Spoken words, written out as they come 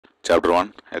Chapter 1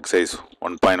 exercise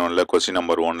 1.1ல question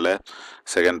number 1ல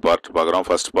second part பார்க்குறோம்.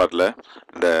 First பார்ட்டில்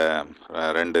இந்த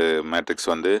ரெண்டு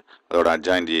மேட்ரிக்ஸ் வந்து அதோட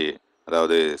அட்ஜாயின்ட்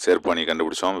அதாவது சேர்ப்பு பண்ணி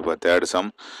கண்டுபிடிச்சோம். இப்போ தேர்ட் சம்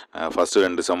ஃபஸ்ட்டு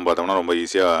ரெண்டு சம் பார்த்தோம்னா ரொம்ப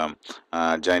ஈஸியாக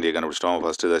அட்ஜாயின்ட் கண்டுபிடிச்சிட்டோம்.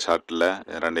 ஃபஸ்ட்டு இதை ஷார்ட்டில்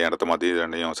ரெண்டையும் இடத்த மாற்றி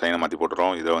ரெண்டையும் சைனை மாற்றி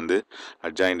போட்டுறோம். இதை வந்து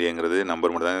அட்ஜாயின்ட்ங்கிறது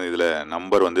நம்பர் மட்டும் தான். இதில்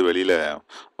நம்பர் வந்து வெளியில்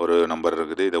ஒரு நம்பர்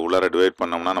இருக்குது. இதை உள்ளார டிவைட்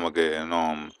பண்ணோம்னா நமக்கு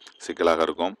இன்னும் சிக்கலாக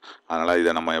இருக்கும். அதனால்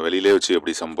இதை நம்ம வெளியிலே வச்சு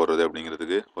எப்படி சம் போடுறது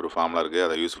அப்படிங்கிறதுக்கு ஒரு ஃபார்முலா இருக்குது.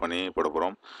 அதை யூஸ் பண்ணி போட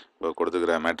போகிறோம். இப்போ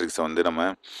கொடுத்துக்கிற மேட்ரிக்ஸை வந்து நம்ம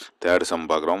தேர்ட்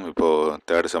சம் பார்க்குறோம். இப்போது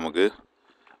தேர்ட் சம்முக்கு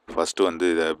ஃபஸ்ட்டு வந்து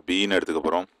இதை பின்னு எடுத்துக்க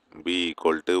போகிறோம். b =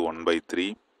 1/3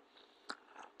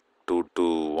 2 to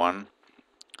 1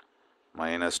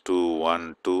 minus 2 1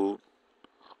 2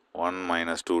 1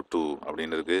 minus 2 2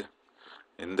 அப்படின்னு இருக்குது.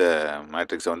 இந்த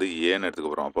மேட்ரிக்ஸை வந்து ஏன்னு எடுத்துக்க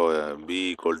போகிறோம். அப்போ b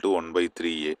 =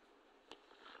 1/3a.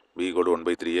 b =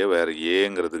 1/3a. வேறு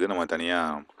ஏங்கிறதுக்கு நம்ம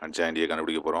தனியாக அட்ஜாயின்ட்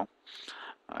கண்டுபிடிக்க போகிறோம்.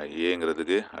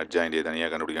 ஏங்கிறதுக்கு அட்ஜாயின்ட்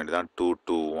தனியாக கண்டுபிடிக்க வேண்டியதான். 2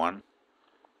 2 1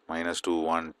 minus 2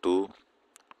 1 2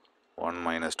 1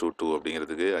 minus 2 2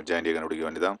 அப்படிங்கிறதுக்கு அட்ஜாயின்ட் கண்டுபிடிக்க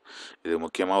வேண்டியதான். இது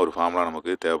முக்கியமாக ஒரு ஃபார்முலா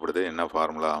நமக்கு தேவைப்படுது. என்ன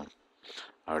ஃபார்முலா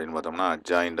அப்படின்னு பார்த்தோம்னா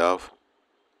adjoint of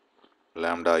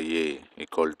lambda A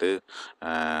equal to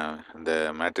இந்த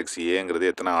மேட்ரிக்ஸ் ஏங்கிறது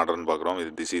எத்தனை ஆர்டர்னு பார்க்குறோம்.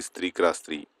 இது திஸ் இஸ்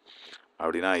 3x3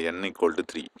 அப்படின்னா n =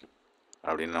 3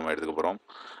 அப்படின்னு நம்ம எடுத்துக்க போகிறோம்.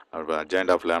 அப்போ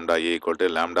adjoint of lambda A equal to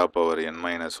lambda power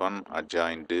n-1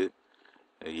 அட்ஜாயின்ட்டு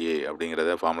ஏ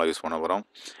அப்படிங்கிறத ஃபார்முலா யூஸ் பண்ண போகிறோம்.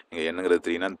 இங்கே என்னங்கிறது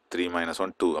 3னா 3 -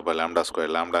 1 2. அப்போ லேம்டா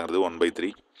ஸ்கொயர், லேம்டாங்கிறது 1/3.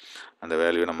 அந்த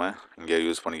வேல்யூ நம்ம இங்கே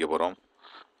யூஸ் பண்ணிக்க போகிறோம்.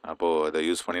 அப்போது இதை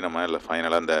யூஸ் பண்ணி நம்ம இல்லை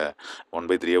ஃபைனலாக இந்த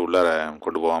 1/3 உள்ளார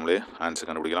கொண்டு போகாமலே ஆன்சர்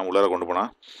கண்டுபிடிக்கலாம். உள்ளார கொண்டு போனால்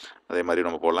அதே மாதிரி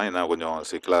நம்ம போடலாம். ஏன்னா கொஞ்சம்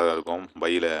சிக்கலாக இருக்கும்.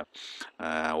 பையில்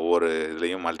ஒவ்வொரு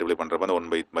இதுலேயும் மல்டிப்ளை பண்ணுறப்ப அந்த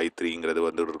 1/3ங்கிறது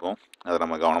வந்துட்டு இருக்கும். அதை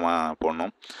நம்ம கவனமாக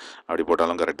போடணும். அப்படி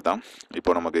போட்டாலும் கரெக்டு தான்.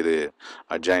 இப்போ நமக்கு இது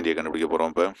அட்ஜாயின்ட் கண்டுபிடிக்க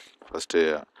போகிறோம். இப்போ ஃபஸ்ட்டு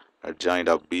அட்ஜாயின்ட்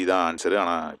ஆஃப் பி தான் ஆன்சரு.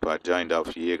 ஆனால் இப்போ அட்ஜாயின்ட் ஆஃப்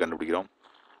ஏ கண்டுபிடிக்கிறோம்.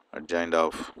 Adjoint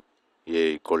of A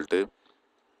equal to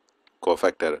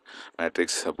cofactor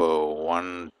matrix. அப்போது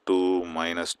 1 2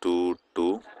 -2 2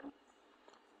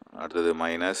 அடுத்தது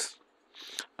மைனஸ்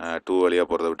 2 வழியாக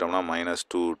போகிறத விட்டோம்னா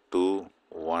 -2 2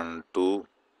 1 2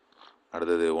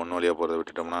 அடுத்தது 1 வழியாக போகிறத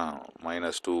விட்டுட்டோம்னா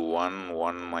 -2 1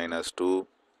 1 -2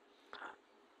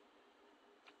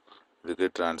 இதுக்கு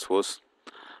டிரான்ஸ்போஸ்.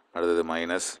 அடுத்தது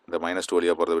மைனஸ் இந்த -2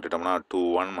 வழியாக போகிறத விட்டுட்டோம்னா 2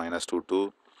 1 -2 2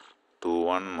 2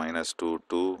 1 -2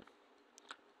 2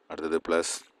 அடுத்தது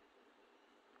ப்ளஸ்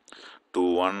 2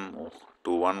 1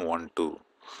 2 1 1 2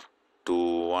 2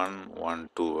 1 1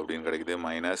 2 அப்படின்னு கிடைக்குது.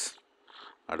 மைனஸ்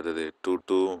அடுத்தது 2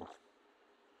 2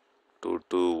 2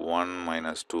 2 1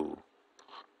 -2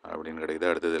 அப்படின்னு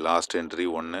கிடைக்குது. அடுத்தது லாஸ்ட் என்ட்ரி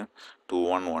 1 2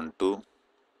 1 1 2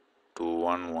 2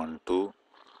 1 1 2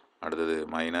 அடுத்தது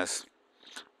மைனஸ்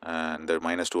இந்த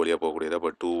 -2 வழியாக போகக்கூடியது.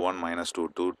 அப்போ 2 1 -2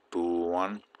 2 2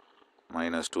 1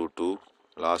 -2 2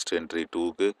 லாஸ்ட் என்ட்ரி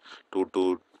 2க்கு 2 2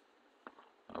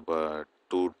 அப்போ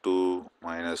 2 2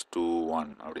 -2 1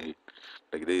 அப்படி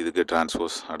கிடைக்குது. இதுக்கு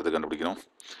டிரான்ஸ்போஸ் அடுத்து கண்டுபிடிக்கணும்.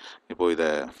 இப்போது இதை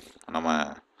நம்ம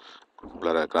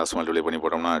உள்ளார கிராஸ் மல்டிப்ளை பண்ணி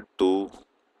போட்டோம்னா 2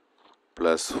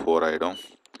 + 4 ஆகிடும்.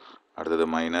 அடுத்தது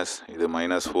மைனஸ் இது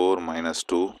 -4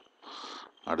 -2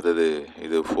 அடுத்தது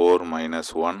இது 4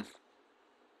 -1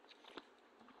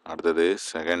 அடுத்தது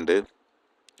செகண்ட்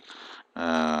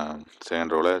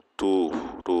ரோவில் 2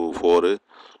 2 4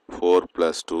 4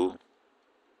 + 2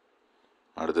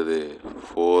 அடுத்தது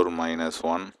 4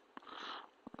 -1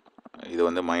 இது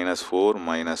வந்து -4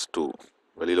 -2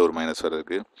 வெளியில் ஒரு மைனஸ் வேறு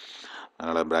இருக்குது.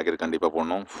 அதனால் ப்ராக்கெட் கண்டிப்பாக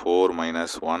போடணும். 4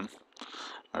 -1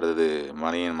 அடுத்தது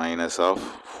மைனஸ் ஆஃப்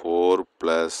 4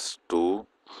 + 2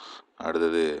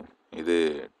 அடுத்தது இது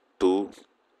 2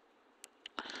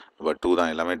 இப்போ 2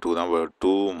 தான், எல்லாமே 2 தான். இப்போ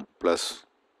 2 +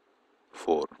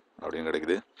 4 அப்படின்னு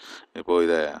கிடைக்குது. இப்போது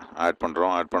இதை ஆட்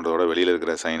பண்ணுறோம். ஆட் பண்ணுறதோட வெளியில்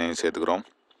இருக்கிற சைனையும் சேர்த்துக்கிறோம்.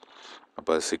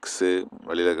 அப்போ 6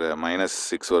 வெளியில் இருக்கிற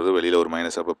 -6 வருது, வெளியில் ஒரு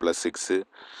மைனஸ். அப்போ +6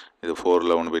 இது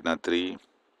 4ல் 1 போயிட்டுனா 3.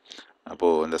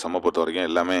 அப்போது இந்த சம்மை பொறுத்த வரைக்கும்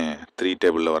எல்லாமே 3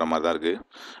 டேபிளில் வர மாதிரி தான் இருக்குது.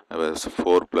 அப்போ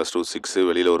 4 + 2 6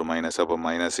 வெளியில் ஒரு மைனஸ். அப்போ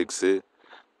 -6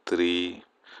 3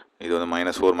 இது வந்து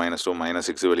 -4 -2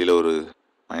 -6 வெளியில் ஒரு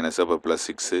மைனஸ். அப்போ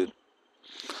 +6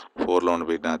 4ல் 1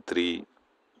 போயிட்டுனா 3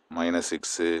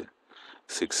 -6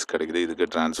 6 கிடைக்குது. இதுக்கு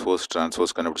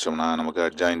டிரான்ஸ்போஸ் கண்டுபிடிச்சோம்னா நமக்கு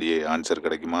அட்ஜாயின்ட் ஏ ஆன்சர்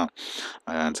கிடைக்குமா?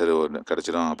 ஆன்சர்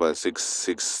கிடச்சிடும். அப்போ 6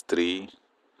 6 3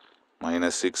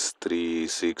 -6 3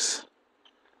 6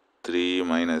 3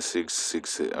 -6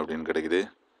 6 அப்படின்னு கிடைக்குது.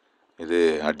 இது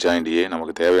அட்ஜாயின்ட் ஏ.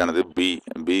 நமக்கு தேவையானது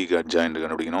பிக்கு அட்ஜாயின்ட்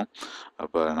கண்டுபிடிக்கணும்.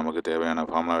 அப்போ நமக்கு தேவையான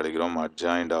formula கிடைக்கிறோம்.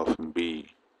 Adjoint of B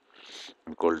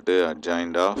equal to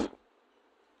adjoint of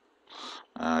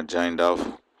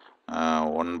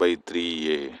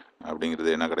 1/3a அப்படிங்கிறது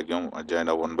என்ன கிடைக்கும்?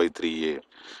 Adjoint of 1/3a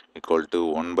equal to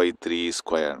 1/3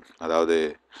 square, அதாவது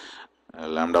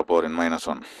lambda power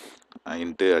n-1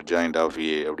 into adjoint of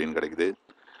a அப்படின்னு கிடைக்குது.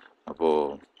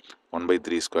 அப்போது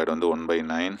 1/3 ஸ்கொயர் வந்து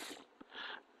 1/9,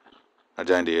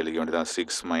 அட்ஜாயிண்ட் ஏழுக்கு வேண்டியதான் 6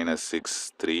 - 6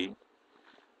 3,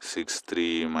 6 3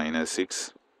 - 6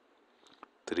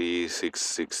 3 6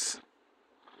 6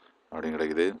 அப்படின்னு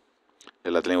கிடைக்குது.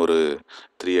 எல்லாத்துலேயும் ஒரு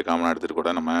 3 காமனாக எடுத்துகிட்டு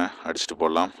கூட நம்ம அடிச்சுட்டு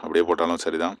போடலாம், அப்படியே போட்டாலும்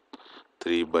சரிதான்.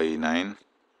 3/9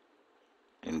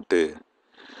 இன்ட்டு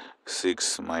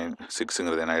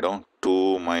 6 என்ன ஆகிடும்? 2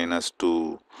 - 2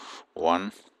 1,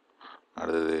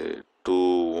 அடுத்தது 2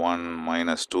 1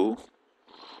 - 2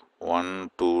 1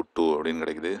 2 2 அப்படின்னு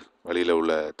கிடைக்குது. வெளியில்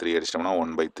உள்ள 3 அடிச்சிட்டோம்னா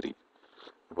 1/3.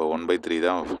 இப்போ 1/3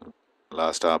 தான்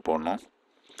லாஸ்ட்டாக போடணும்.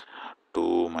 2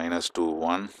 - 2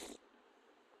 1,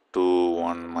 2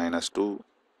 1 - 2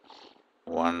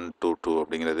 1 2 2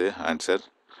 அப்படிங்கிறது ஆன்சர்.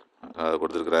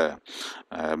 கொடுத்துருக்கிற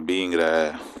பிங்கிற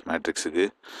மேட்ரிக்ஸுக்கு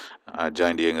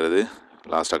அட்ஜாயிண்ட் ஏங்கிறது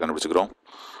லாஸ்ட்டாக கண்டுபிடிச்சிக்கிறோம்.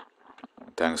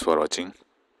 தேங்க்ஸ் ஃபார் வாட்சிங்.